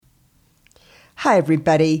Hi,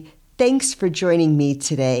 everybody. Thanks for joining me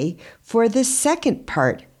today for the second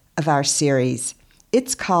part of our series.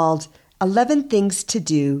 It's called 11 Things to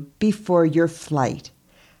Do Before Your Flight: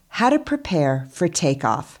 How to Prepare for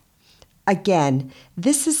Takeoff. Again,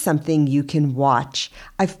 this is something you can watch.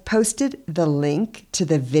 I've posted the link to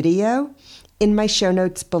the video in my show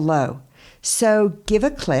notes below. So give a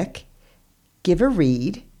click, give a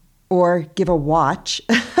read, or give a watch.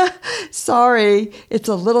 Sorry, it's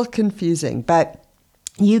a little confusing, but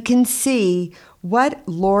you can see what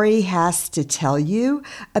Lori has to tell you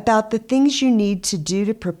about the things you need to do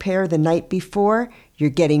to prepare the night before you're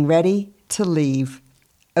getting ready to leave.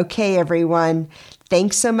 Okay, everyone,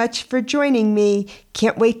 thanks so much for joining me.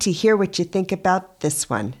 Can't wait to hear what you think about this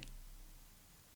one.